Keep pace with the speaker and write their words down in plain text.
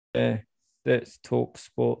Let's Talk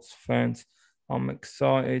Sports fans. I'm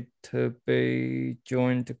excited to be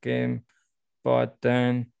joined again by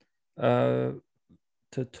Dan uh,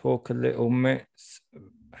 to talk a little Mets.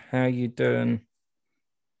 How you doing?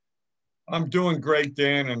 I'm doing great,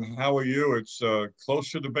 Dan, and how are you? It's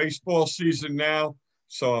close to the baseball season now,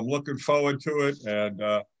 so I'm looking forward to it. And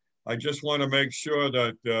I just want to make sure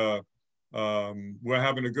that we're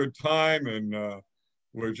having a good time and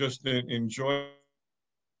we're just enjoying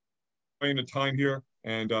the time here.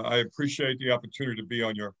 And I appreciate the opportunity to be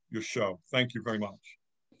on your show. Thank you very much.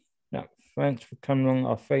 No, thanks for coming along.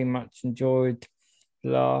 I very much enjoyed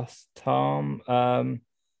last time,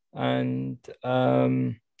 and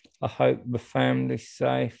I hope the family's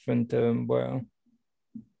safe and doing well.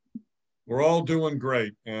 We're all doing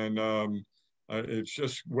great, and it's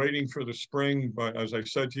just waiting for the spring. But as I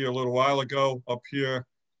said to you a little while ago, up here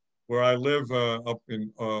where I live, up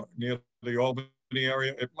in near the Albany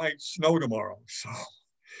area, it might snow tomorrow. So,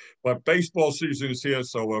 but baseball season is here,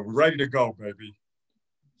 so we're ready to go, baby.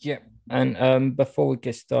 Yep. And before we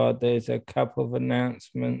get started, there's a couple of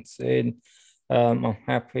announcements in. I'm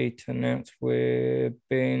happy to announce we're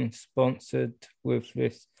being sponsored with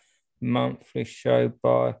this monthly show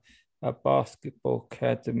by a basketball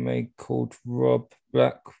academy called Rob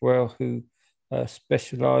Blackwell, who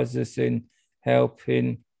specializes in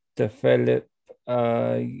helping develop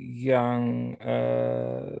young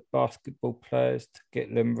basketball players to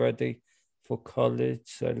get them ready for college.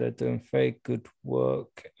 So they're doing very good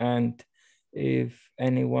work. And if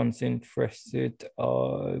anyone's interested,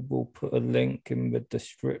 I will put a link in the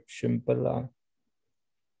description below.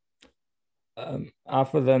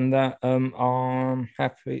 Other than that, I'm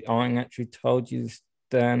happy. I actually told you this,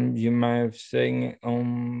 Dan. You may have seen it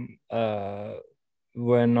on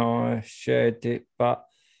when I shared it, but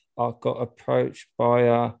I got approached by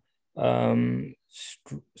a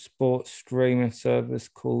sports streaming service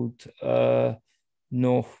called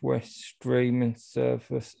Northwest Streaming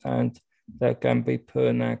Service, and they're going to be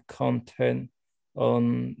putting our content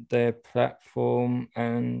on their platform,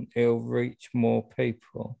 and it'll reach more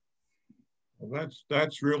people. Well,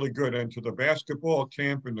 that's really good. And to the basketball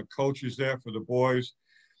camp and the coaches there for the boys,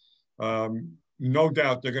 no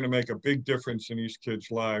doubt they're going to make a big difference in these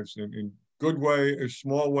kids' lives in good ways,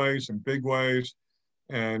 small ways, and big ways.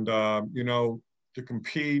 And to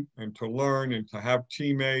compete and to learn and to have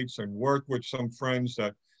teammates and work with some friends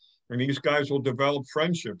and these guys will develop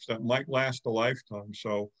friendships that might last a lifetime.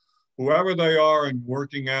 So whoever they are and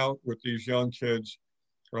working out with these young kids,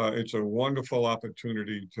 it's a wonderful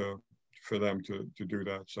opportunity for them to do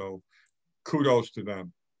that. So kudos to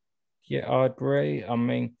them. Yeah, I agree. I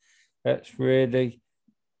mean, that's really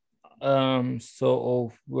sort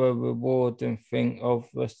of a rewarding thing.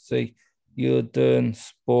 Obviously, you're doing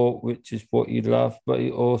sport, which is what you love, but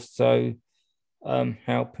you also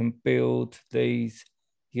helping build these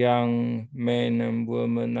young men and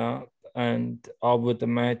women up. And I would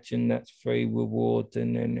imagine that's very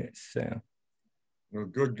rewarding in itself. Well,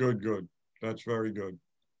 good, good, good. That's very good.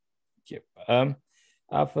 Yep.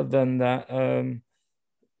 Other than that,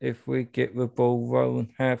 if we get the ball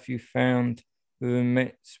rolling, have you found the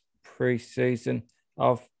Mets preseason?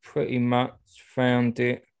 I've pretty much found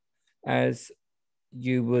it as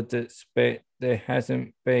you would expect. There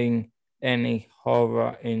hasn't been any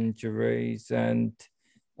horror injuries, and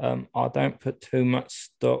I don't put too much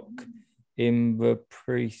stock in the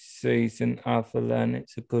preseason, other than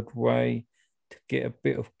it's a good way to get a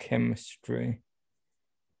bit of chemistry.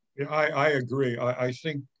 Yeah, I agree. I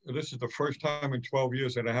think this is the first time in 12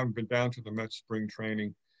 years that I haven't been down to the Mets spring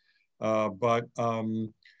training. But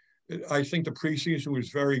I think the preseason was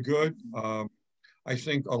very good. I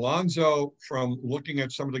think Alonso, from looking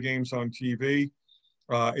at some of the games on TV,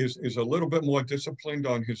 is a little bit more disciplined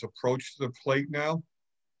on his approach to the plate now,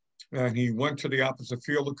 and he went to the opposite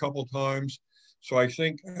field a couple times. So I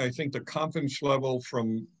think the confidence level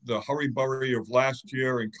from the hurry burry of last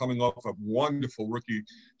year and coming off a wonderful rookie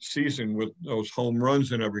season with those home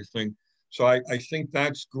runs and everything. So I think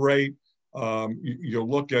that's great. You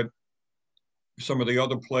look at some of the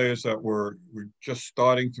other players that were just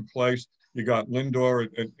starting to place. You got Lindor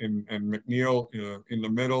and McNeil in the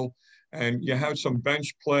middle, and you have some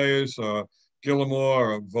bench players,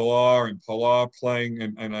 Gilmore, Villar, and Pilar playing,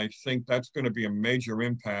 and I think that's going to be a major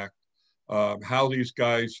impact. How these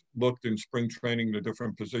guys looked in spring training, the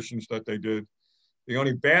different positions that they did. The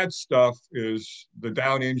only bad stuff is the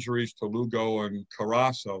down injuries to Lugo and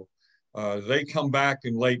Carasso. They come back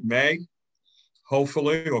in late May,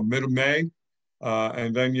 hopefully, or mid of May.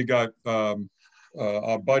 And then you got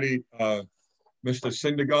our buddy Mr.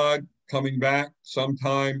 Syndergaard coming back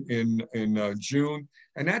sometime in June.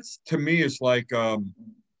 And that's, to me, is like a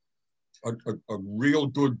real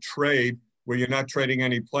good trade where you're not trading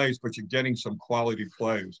any plays, but you're getting some quality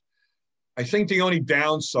plays. I think the only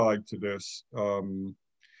downside to this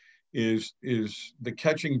is the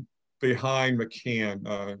catching behind McCann.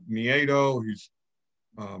 Nieto, he's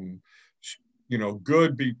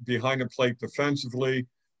good behind the plate defensively.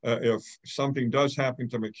 If something does happen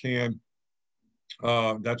to McCann,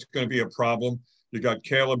 that's going to be a problem. You got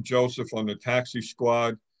Caleb Joseph on the taxi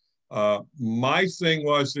squad. My thing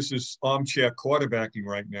was, this is armchair quarterbacking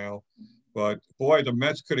right now, but boy, the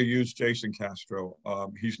Mets could have used Jason Castro.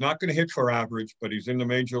 He's not going to hit for average, but he's in the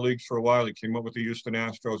major leagues for a while. He came up with the Houston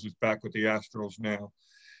Astros, is back with the Astros now.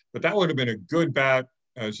 But that would have been a good bat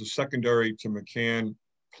as a secondary to McCann,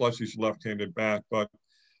 plus he's a left-handed bat. But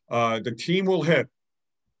the team will hit.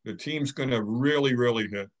 The team's going to really, really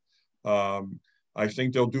hit. I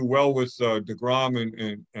think they'll do well with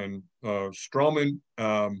DeGrom and Stroman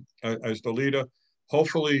as the leader.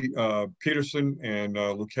 Hopefully, Peterson and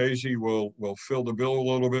Lucchesi will fill the bill a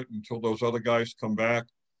little bit until those other guys come back.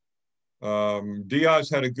 Diaz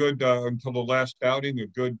had a good until the last outing, a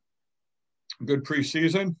good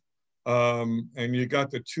preseason. And you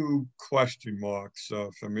got the two question marks,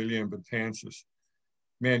 Familia and Betances.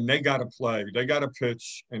 Man, they got to play. They got to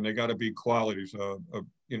pitch, and they got to be qualities.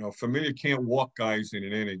 Familia can't walk guys in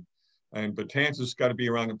an inning, and Betances got to be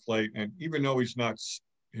around the plate. And even though his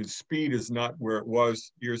speed is not where it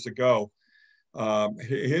was years ago,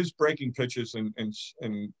 his breaking pitches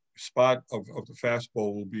and spot of the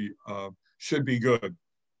fastball should be good.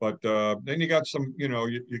 But then you got some,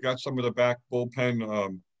 you got some of the back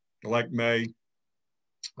bullpen like May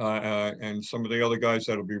and some of the other guys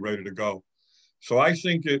that'll be ready to go. So I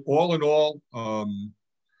think all in all,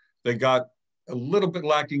 they got a little bit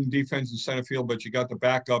lacking defense in center field, but you got the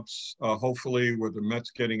backups, hopefully, with the Mets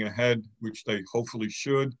getting ahead, which they hopefully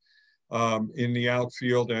should, in the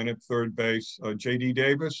outfield and at third base. J.D.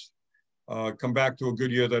 Davis, come back to a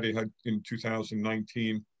good year that he had in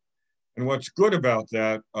 2019. And what's good about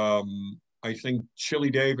that, I think Chili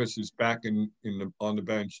Davis is back on the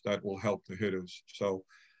bench. That will help the hitters. So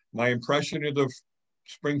my impression of the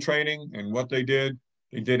spring training and what they did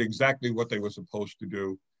exactly what they were supposed to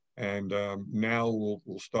do. And now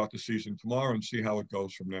we'll start the season tomorrow and see how it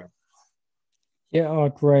goes from there. Yeah, I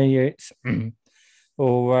agree. It's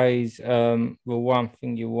always the one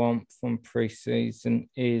thing you want from preseason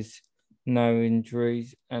is no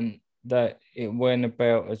injuries, and that it went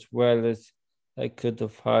about as well as they could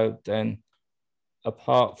have hoped. And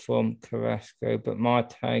apart from Carrasco, but my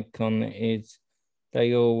take on it is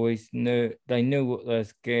they always knew what they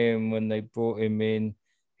was getting when they brought him in.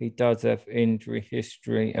 He does have injury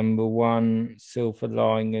history, and the one silver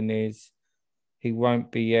lining is he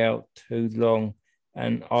won't be out too long.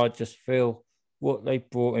 And I just feel what they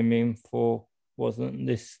brought him in for wasn't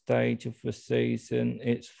this stage of the season,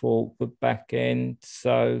 it's for the back end.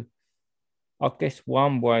 So I guess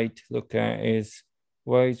one way to look at it is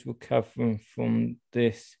where he's recovering from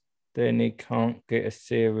this, then he can't get a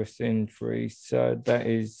serious injury. So that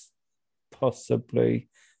is possibly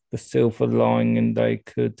the silver lining they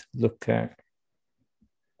could look at.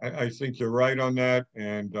 I think you're right on that.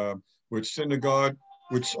 And with Syndergaard,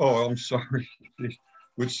 with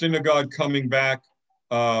Syndergaard coming back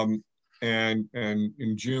and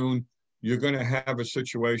in June, you're going to have a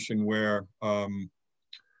situation where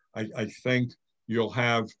I think you'll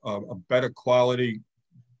have a better quality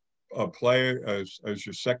player as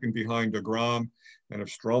your second behind DeGrom. And if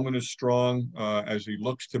Stroman is strong, as he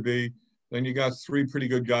looks to be, then you got three pretty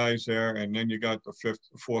good guys there. And then you got the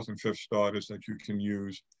fourth and fifth starters that you can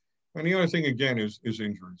use. And the other thing, again, is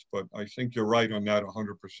injuries. But I think you're right on that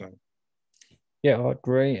 100%. Yeah, I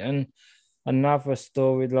agree. And another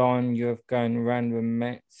storyline you have going around the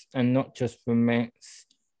Mets, and not just the Mets,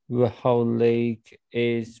 the whole league,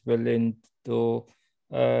 is the Lindor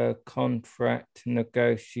contract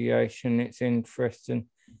negotiation. It's interesting.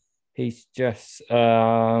 He's just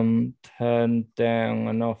turned down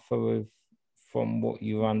an offer from what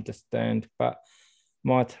you understand. But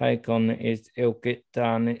my take on it is it'll get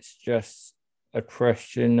done. It's just a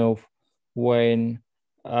question of when.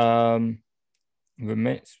 The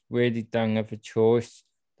Mets really don't have a choice.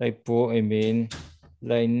 They brought him in.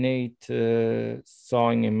 They need to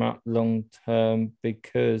sign him up long term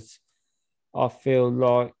because I feel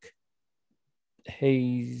like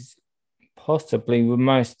he's possibly the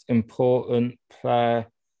most important player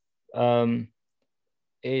in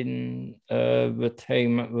the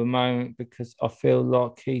team at the moment, because I feel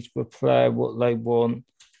like he's the player what they want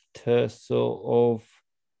to sort of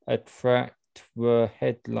attract the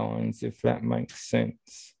headlines, if that makes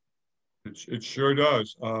sense. It sure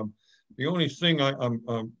does. The only thing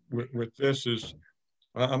I'm with this is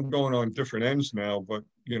I'm going on different ends now, but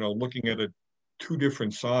looking at it two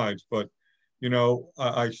different sides. But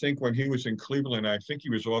I think when he was in Cleveland, I think he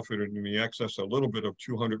was offered in the excess a little bit of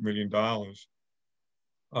 $200 million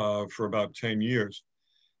for about 10 years.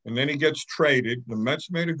 And then he gets traded. The Mets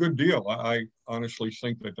made a good deal. I honestly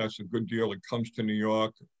think that that's a good deal. It comes to New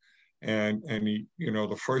York, and he,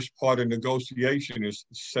 the first part of negotiation is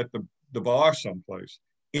set the bar someplace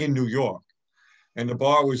in New York, and the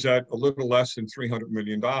bar was at a little less than $300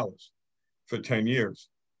 million for 10 years.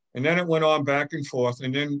 And then it went on back and forth.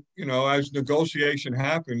 And then, as negotiation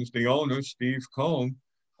happens, the owner, Steve Cohen,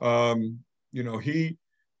 he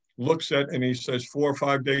looks at and he says 4 or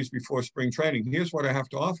 5 days before spring training, here's what I have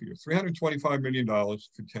to offer you, $325 million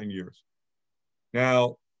for 10 years.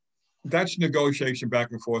 Now, that's negotiation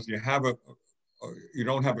back and forth. You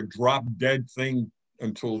don't have a drop dead thing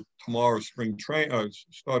until tomorrow's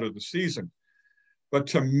start of the season. But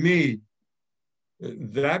to me,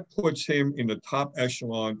 that puts him in the top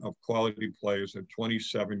echelon of quality players at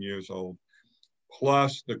 27 years old,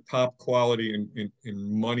 plus the top quality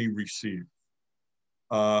in money received.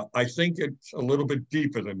 I think it's a little bit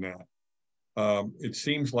deeper than that. It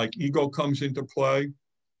seems like ego comes into play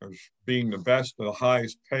as being the best, the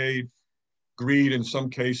highest paid, greed in some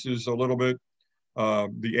cases a little bit.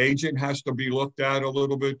 The agent has to be looked at a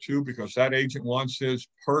little bit too, because that agent wants his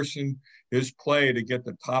player to get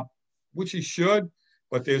the top, which he should,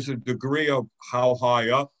 but there's a degree of how high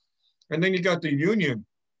up. And then you got the union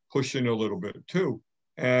pushing a little bit too.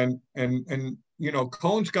 And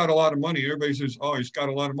Cohen's got a lot of money. Everybody says, oh, he's got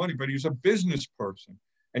a lot of money, but he's a business person.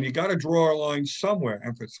 And you got to draw a line somewhere.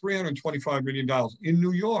 And for $325 million in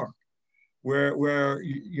New York, where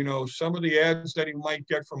some of the ads that he might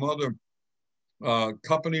get from other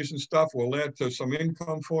companies and stuff will add to some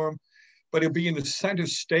income for him, but he'll be in the center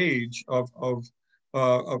stage of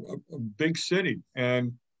a big city.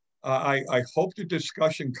 And I hope the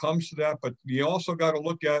discussion comes to that, but you also got to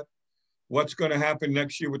look at what's going to happen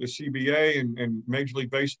next year with the CBA and Major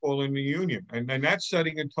League Baseball and the union. And that's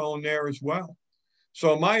setting a tone there as well.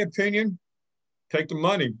 So in my opinion, take the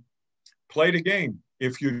money, play the game.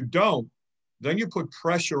 If you don't, then you put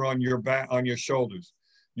pressure on your shoulders.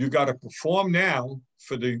 You got to perform now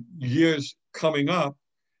for the years coming up,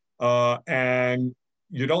 and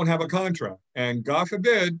you don't have a contract. And God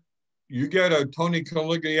forbid you get a Tony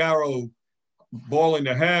Conigliaro ball in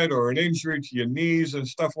the head or an injury to your knees and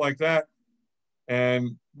stuff like that.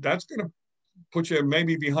 And that's going to put you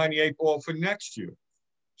maybe behind the 8 ball for next year.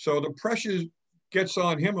 So the pressure gets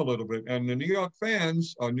on him a little bit. And the New York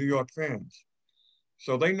fans are New York fans.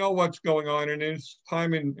 So they know what's going on in this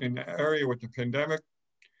time in the area with the pandemic.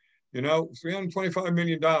 $325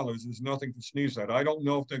 million is nothing to sneeze at. I don't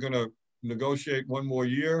know if they're going to negotiate one more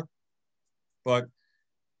year, but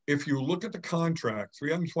if you look at the contract,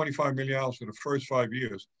 $325 million for the first 5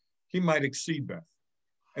 years, he might exceed that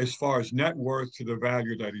as far as net worth to the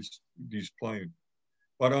value that he's playing.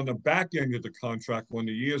 But on the back end of the contract, when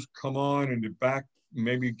the years come on and the back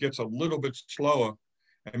maybe gets a little bit slower,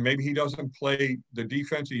 and maybe he doesn't play the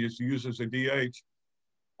defense, he is used as a DH,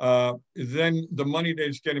 then the money that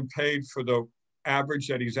he's getting paid for the average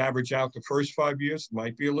that he's averaged out the first 5 years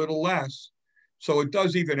might be a little less. So it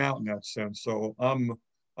does even out in that sense. So I'm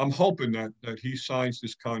hoping that he signs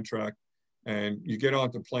this contract and you get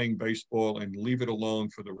on to playing baseball and leave it alone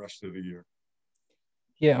for the rest of the year.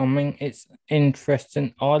 Yeah, I mean, it's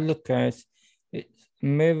interesting. I look at it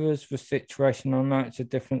mirrors the situation. I know it's a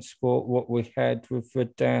different sport, what we had with the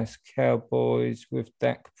Dallas Cowboys, with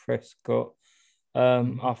Dak Prescott.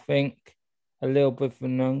 I think a little bit of a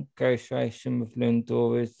negotiation with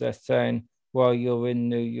Lindor is they're saying, while you're in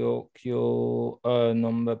New York, you'll earn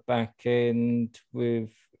on the back end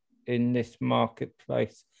in this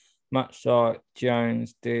marketplace, much like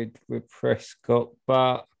Jones did with Prescott.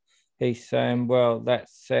 But he's saying, well,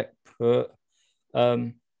 that's separate.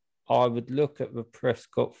 I would look at the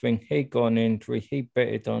Prescott thing. He got an injury. He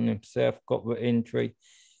betted on himself, got the injury.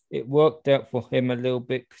 It worked out for him a little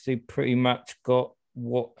bit because he pretty much got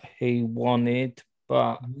what he wanted,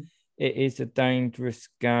 but it is a dangerous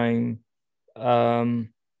game. I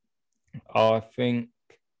think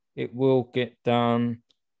it will get done.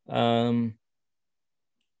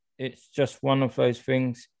 It's just one of those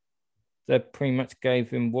things. They pretty much gave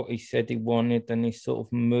him what he said he wanted, and he sort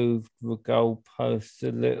of moved the goalposts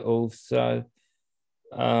a little. So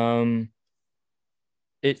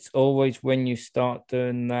it's always when you start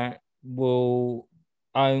doing that,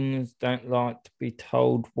 owners don't like to be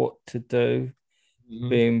told what to do,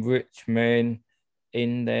 being rich men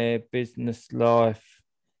in their business life.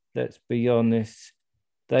 let's be honest,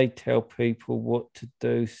 they tell people what to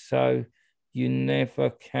do. So you never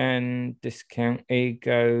can discount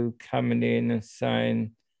ego coming in and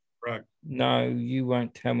saying, Right. no, you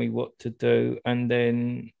won't tell me what to do, and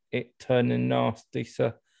then it turning nasty.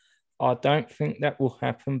 So I don't think that will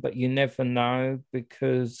happen, but you never know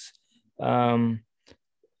because um,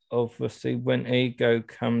 obviously when ego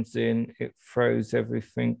comes in, it throws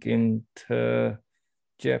everything into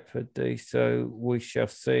jeopardy. So we shall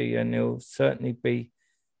see, and it'll certainly be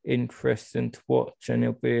interesting to watch, and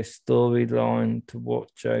it'll be a storyline to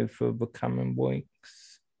watch over the coming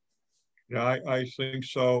weeks. Yeah, I think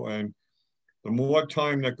so. And the more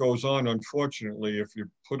time that goes on, unfortunately, if you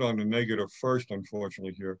put on a negative first,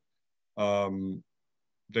 unfortunately here, um,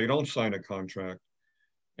 they don't sign a contract,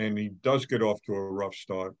 and he does get off to a rough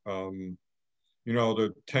start. The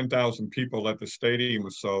 10,000 people at the stadium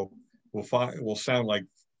or so will sound like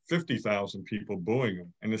 50,000 people booing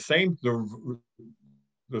him. And the thing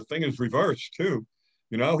is reversed too.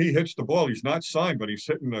 He hits the ball. He's not signed, but he's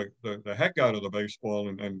hitting the heck out of the baseball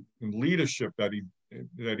and leadership that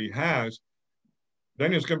he has.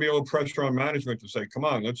 Then there's going to be a little pressure on management to say, come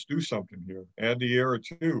on, let's do something here. Add the year or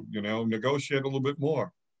two, negotiate a little bit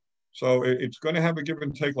more. So it's going to have a give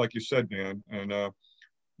and take, like you said, Dan. And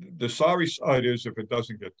the sorry side is if it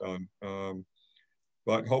doesn't get done,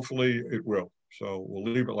 but hopefully it will. So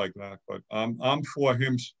we'll leave it like that. But I'm for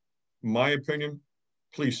him. My opinion,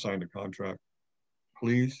 please sign the contract.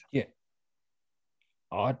 Please. Yeah,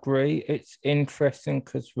 I agree. It's interesting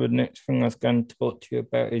because the next thing I was going to talk to you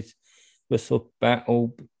about is the sort of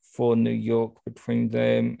battle for New York between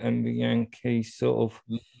them and the Yankees. Sort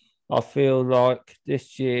of, I feel like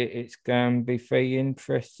this year it's going to be very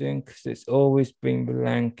interesting because it's always been the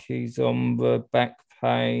Yankees on the back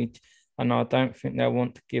page, and I don't think they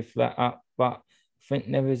want to give that up. But I think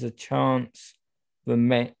there is a chance the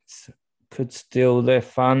Mets could steal their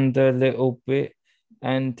thunder a little bit.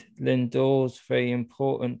 And Lindor's very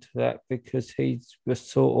important to that because he's the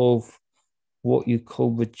sort of what you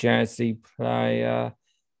call the jazzy player.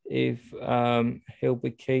 If he'll be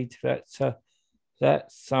key to that. So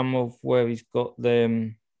that's some of where he's got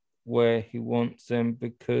them where he wants them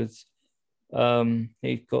because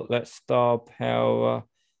he's got that star power,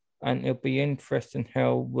 and it'll be interesting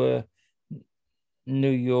how New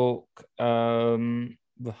York,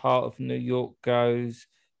 the heart of New York goes,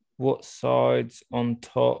 what sides on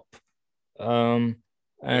top, Yep.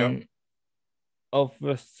 and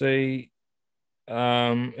obviously,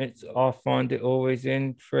 it's I find it always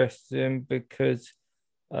interesting because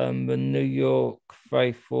the New York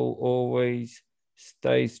faithful always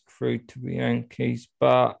stays true to the Yankees,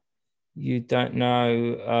 but you don't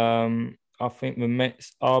know. I think the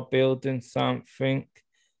Mets are building something,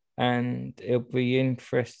 and it'll be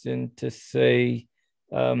interesting to see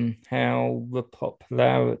how the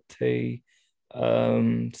popularity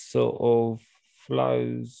sort of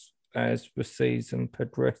flows as the season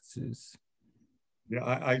progresses. Yeah,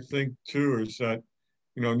 I think too is that,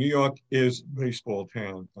 New York is baseball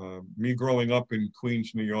town. Me growing up in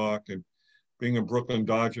Queens, New York, and being a Brooklyn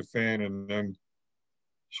Dodger fan, and then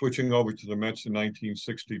switching over to the Mets in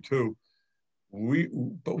 1962, we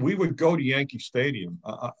would go to Yankee Stadium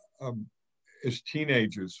as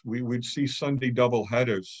teenagers. We would see Sunday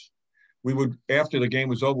doubleheaders. We would, after the game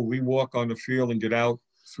was over, we walk on the field and get out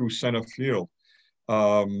through center field.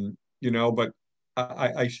 But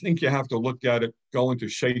I think you have to look at it going to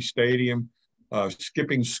Shea Stadium,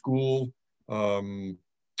 skipping school, and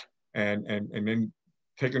then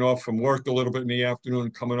taking off from work a little bit in the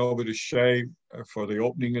afternoon, coming over to Shea for the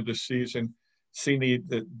opening of the season, seeing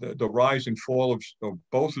the rise and fall of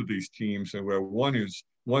both of these teams, and where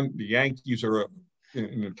the Yankees are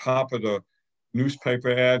in the top of the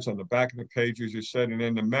newspaper ads on the back of the page, as you said, and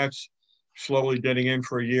then the Mets slowly getting in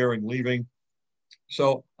for a year and leaving.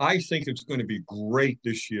 So I think it's going to be great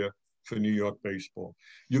this year for New York baseball.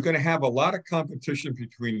 You're going to have a lot of competition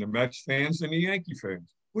between the Mets fans and the Yankee fans,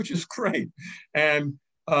 which is great. And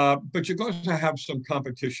but you're going to have some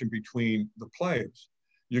competition between the players.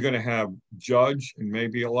 You're going to have Judge and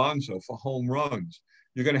maybe Alonso for home runs.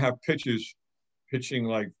 You're going to have pitchers pitching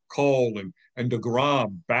like Cole and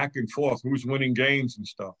DeGrom back and forth, who's winning games and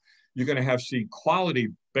stuff. You're going to see quality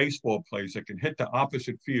baseball players that can hit the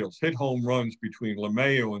opposite fields, hit home runs between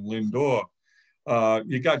LeMahieu and Lindor.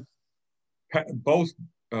 You got both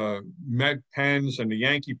Met pens and the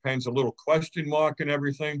Yankee pens, a little question mark and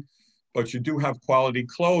everything, but you do have quality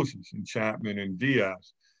closers in Chapman and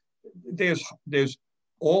Diaz. There's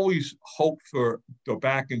always hope for the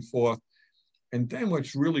back and forth. And then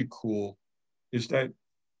what's really cool is that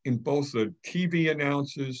in both the TV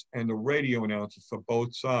announcers and the radio announcers for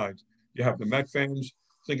both sides. You have the Met fans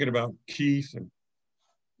thinking about Keith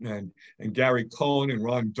and Gary Cohen and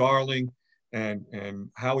Ron Darling and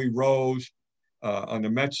Howie Rose on the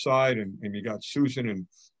Mets side, and you got Susan and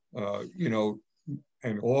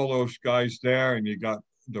and all those guys there, and you got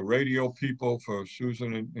the radio people for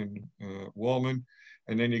Susan and Wallman,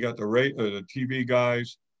 and then you got the TV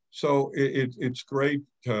guys. So it's great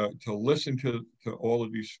to listen to all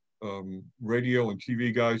of these radio and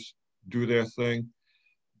TV guys do their thing,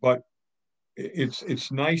 but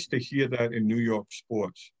it's nice to hear that in New York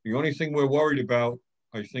sports. The only thing we're worried about,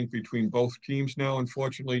 I think, between both teams now,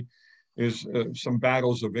 unfortunately, is some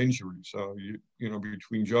battles of injuries.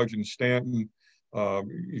 Between Judge and Stanton,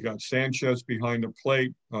 you got Sanchez behind the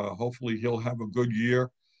plate. Hopefully, he'll have a good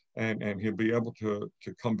year, and he'll be able to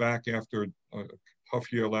come back after a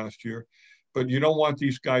tough year last year. But you don't want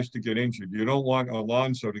these guys to get injured. You don't want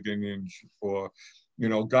Alonso to get injured, or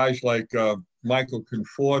guys like Michael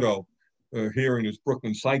Conforto here in his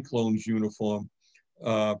Brooklyn Cyclones uniform.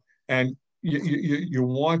 And you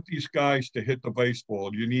want these guys to hit the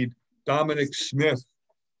baseball. You need Dominic Smith,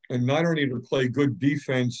 and not only to play good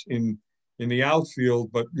defense in the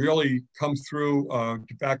outfield, but really come through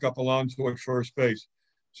to back up Alonso at first base.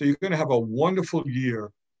 So you're going to have a wonderful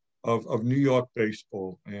year of New York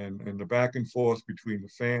baseball, and the back and forth between the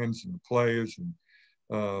fans and the players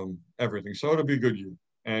and everything. So it'll be a good year.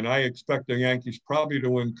 And I expect the Yankees probably to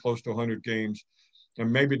win close to 100 games,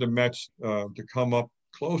 and maybe the Mets to come up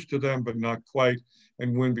close to them, but not quite,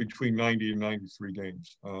 and win between 90 and 93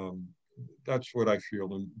 games. That's what I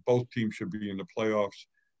feel. And both teams should be in the playoffs.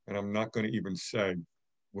 And I'm not going to even say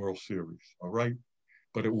World Series. All right.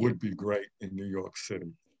 But it would be great in New York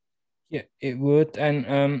City. Yeah, it would.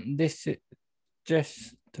 And this is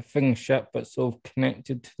just to finish up, but sort of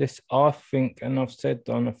connected to this, I think, and I've said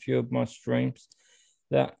on a few of my streams,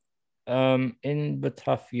 that in the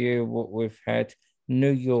tough year what we've had,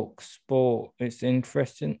 New York sport, it's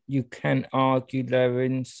interesting. You can argue they're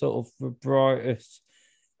in sort of the brightest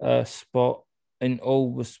spot in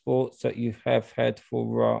all the sports that you have had for a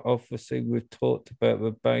while. Obviously, we've talked about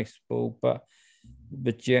the baseball, but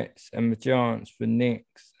the Jets and the Giants, the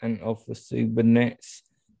Knicks, and obviously the Nets,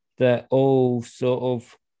 they're all sort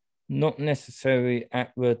of not necessarily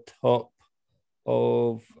at the top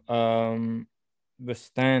of the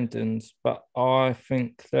standings, but I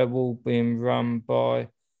think they're all being run by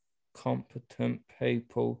competent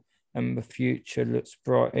people, and the future looks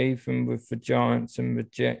bright. Even with the Giants and the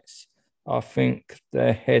Jets, I think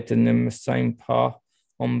they're heading in the same path,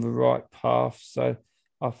 on the right path. So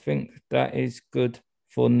I think that is good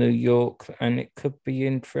for New York, and it could be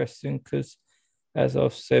interesting because, as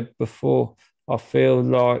I've said before, I feel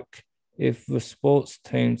like if the sports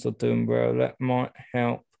teams are doing well, that might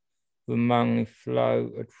help the money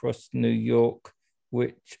flow across New York,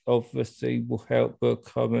 which obviously will help the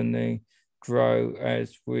economy grow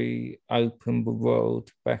as we open the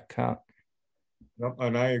world back up. Yep,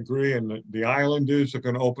 and I agree. And the Islanders are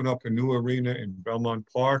going to open up a new arena in Belmont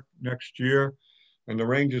Park next year. And the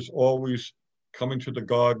Rangers always come into the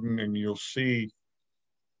Garden, and you'll see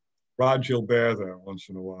Rod Gilbert there once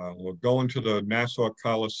in a while. Or going to the Nassau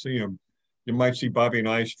Coliseum, you might see Bobby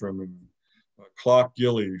Nystrom and Clark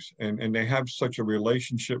Gillies, and they have such a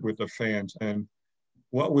relationship with the fans. And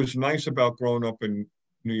what was nice about growing up in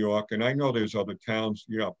New York, and I know there's other towns,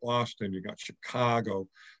 you got Boston, you got Chicago,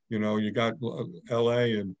 you got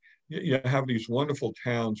LA, and you have these wonderful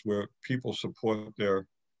towns where people support their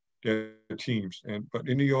teams. But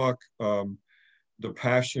in New York, the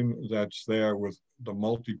passion that's there with the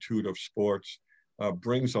multitude of sports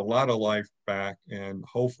brings a lot of life back, and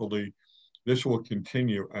hopefully this will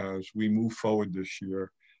continue as we move forward this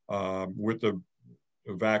year with the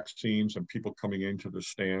vaccines and people coming into the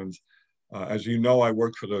stands. As you know, I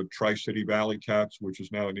work for the Tri-City Valley Cats, which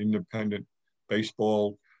is now an independent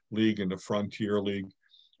baseball league in the Frontier League.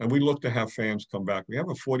 And we look to have fans come back. We have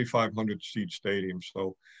a 4,500 seat stadium.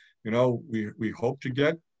 So, we hope to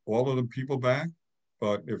get all of the people back.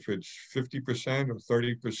 But if it's 50% or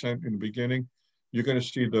 30% in the beginning, you're going to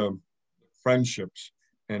see the friendships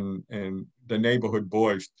and the neighborhood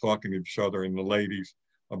boys talking to each other, and the ladies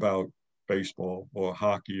about baseball or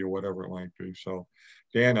hockey or whatever it might be. So,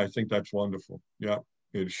 Dan, I think that's wonderful. Yeah,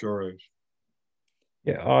 it sure is.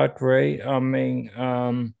 Yeah, I agree. I mean,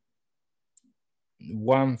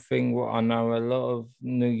 one thing what I know a lot of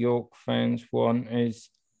New York fans want is,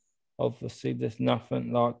 obviously there's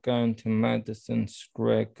nothing like going to Madison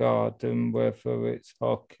Square Garden, whether it's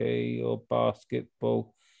hockey or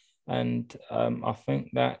basketball. And I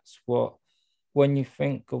think that's what when you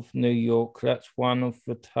think of New York, that's one of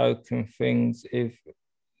the token things. If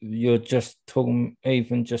you're just talking,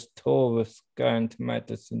 even just tourists going to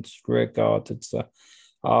Madison Square Garden, so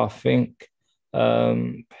I think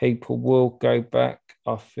people will go back.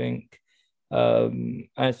 I think,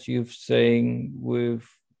 as you've seen with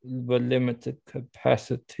the limited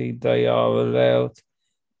capacity they are allowed,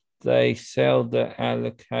 they sell the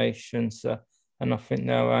allocations, and I think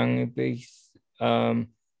they'll only be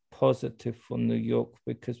positive for New York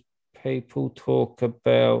because people talk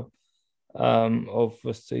about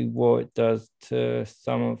obviously what it does to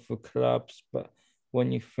some of the clubs, but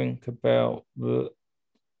when you think about the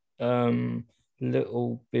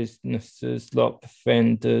little businesses like the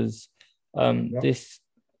vendors, Yep. this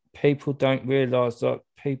people don't realize that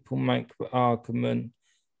people make the argument,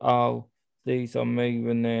 oh, these are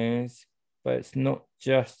millionaires, but it's not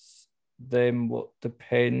just them what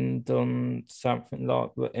depend on something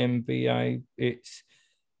like the NBA, it's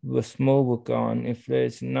the smaller guy. And if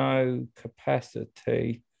there's no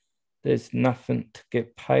capacity, there's nothing to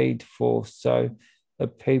get paid for. So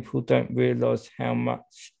people don't realize how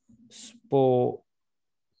much sport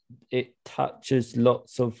it touches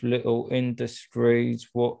lots of little industries,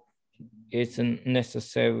 what isn't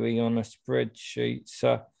necessarily on a spreadsheet.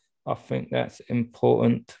 So I think that's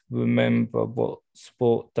important to remember what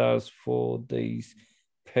sport does for these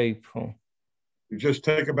people. You just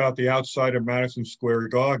think about the outside of Madison Square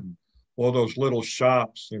Garden, all those little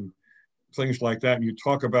shops and things like that. And you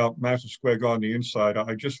talk about Madison Square Garden, the inside.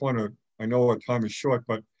 I just want to, I know our time is short,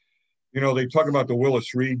 but they talk about the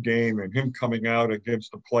Willis Reed game and him coming out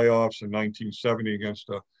against the playoffs in 1970 against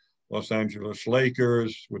the Los Angeles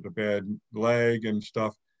Lakers with a bad leg and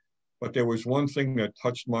stuff. But there was one thing that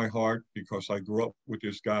touched my heart because I grew up with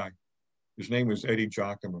this guy. His name was Eddie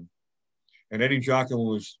Jockman. And Eddie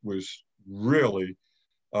Jockman was really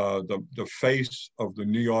the face of the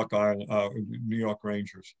New York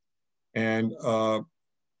Rangers. And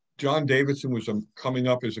John Davidson was coming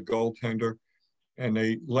up as a goaltender, and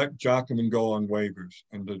they let Jockman go on waivers.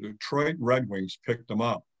 And the Detroit Red Wings picked him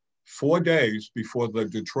up 4 days before the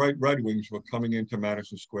Detroit Red Wings were coming into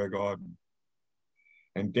Madison Square Garden.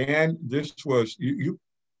 And Dan, this was you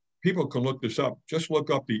people can look this up. Just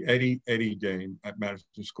look up the Eddie game at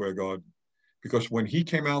Madison Square Garden, because when he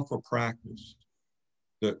came out for practice,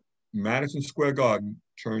 the Madison Square Garden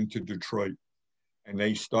turned to Detroit, and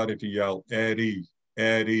they started to yell, Eddie,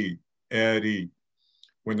 Eddie, Eddie.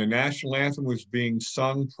 When the national anthem was being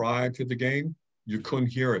sung prior to the game, you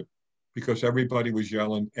couldn't hear it because everybody was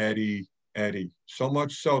yelling, Eddie, Eddie. So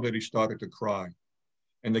much so that he started to cry.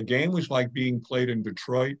 And the game was like being played in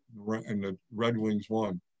Detroit, and the Red Wings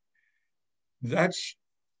won. That's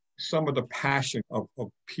some of the passion of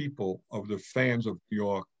people, of the fans of New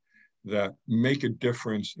York, that make a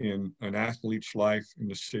difference in an athlete's life in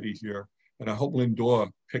the city here. And I hope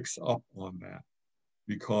Lindor picks up on that,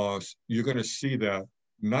 because you're going to see that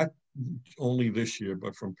not only this year,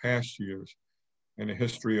 but from past years in the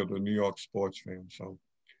history of the New York sports fan. So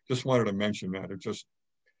just wanted to mention that.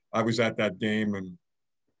 I was at that game and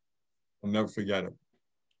I'll never forget it.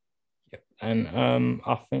 Yep. And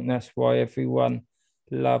I think that's why everyone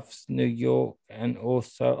loves New York. And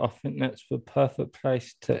also, I think that's the perfect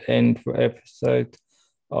place to end the episode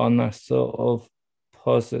on a sort of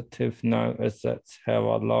positive note, as that's how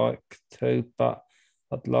I like to. But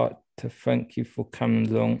I'd like to thank you for coming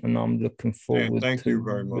along, and I'm looking Dan, forward thank to you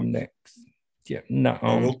very the much. next. Yeah, no,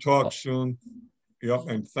 we'll talk soon. Yep,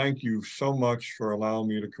 and thank you so much for allowing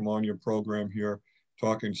me to come on your program here,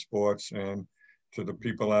 talking sports, and to the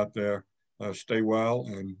people out there. Stay well,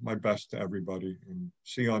 and my best to everybody. And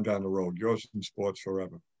see you on down the road. Yours in sports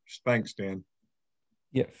forever. Thanks, Dan.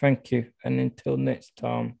 Yeah, thank you. And until next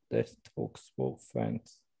time, let's talk sport,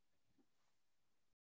 fans.